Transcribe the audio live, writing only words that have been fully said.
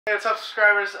Hey, what's up,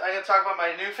 subscribers? I'm going to talk about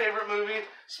my new favorite movie,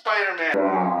 Spider-Man.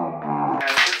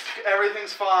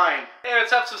 Everything's fine. Hey,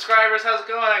 what's up, subscribers? How's it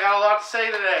going? I got a lot to say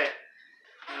today.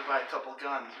 I'm going to buy a couple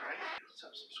guns, right? Hey, what's up,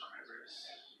 subscribers?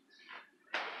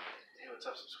 Hey, what's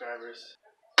up, subscribers?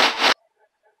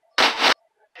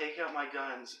 Take out my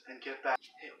guns and get back.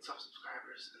 Hey, what's up,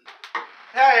 subscribers?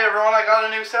 Hey everyone, I got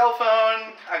a new cell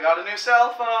phone.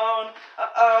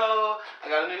 Uh-oh. I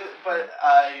got a new, but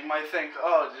you might think,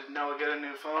 oh, did Noah get a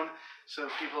new phone so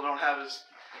people don't have his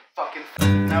fucking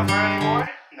number anymore?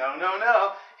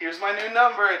 No. Here's my new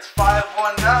number. It's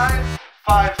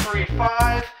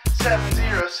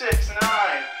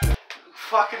 519-535-7069.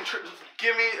 Fucking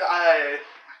give me,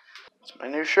 it's my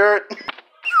new shirt.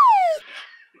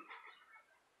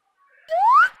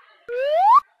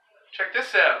 Check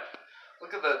this out.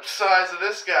 Look at the size of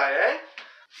this guy, eh?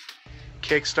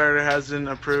 Kickstarter hasn't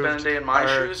approved Spend a day in my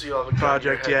shoes, you'll have a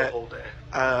project gun in your head yet. the whole day.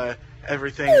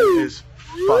 Everything is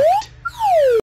fucked.